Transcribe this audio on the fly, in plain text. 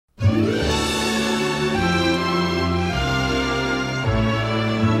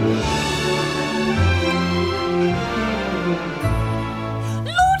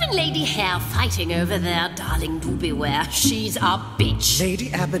fighting over there, darling, do beware. She's a bitch. Lady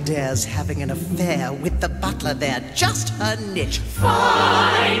Aberdare's having an affair with the butler there, just her niche.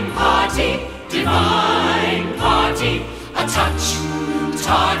 Fine party, divine party, a touch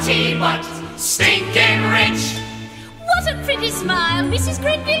tarty but stinkin' rich. What a pretty smile, Mrs.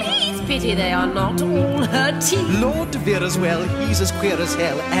 Grenville-Heath. Pity they are not all her teeth. Lord Devere as well, he's as queer as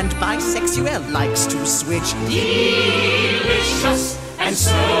hell, and bi-sexuelle likes to switch. Dee-licious and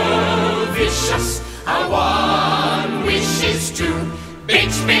so vicious, our one wish is to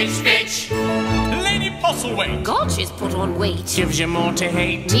bitch, bitch, bitch. Lady Postlethwaite. God, she's put on weight. Gives you more to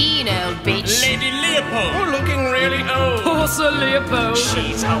hate. Dean, old bitch. Lady Leopold. Looking really old. Poor Sir Leopold.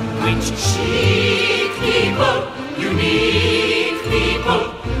 She's a witch. Chic people, unique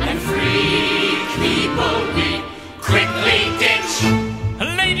people, and freak people we quickly ditch.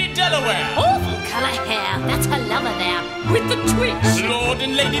 Lady Delaware. Awful colour hair. That's her lover there, with the twitch. Lord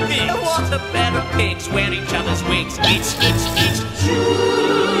and Lady Biggs. What a pair of pigs wear each other's wigs. Itch, itch, itch.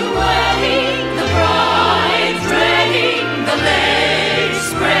 June wedding, the bride dreading, the legs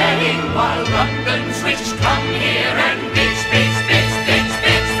spreading while London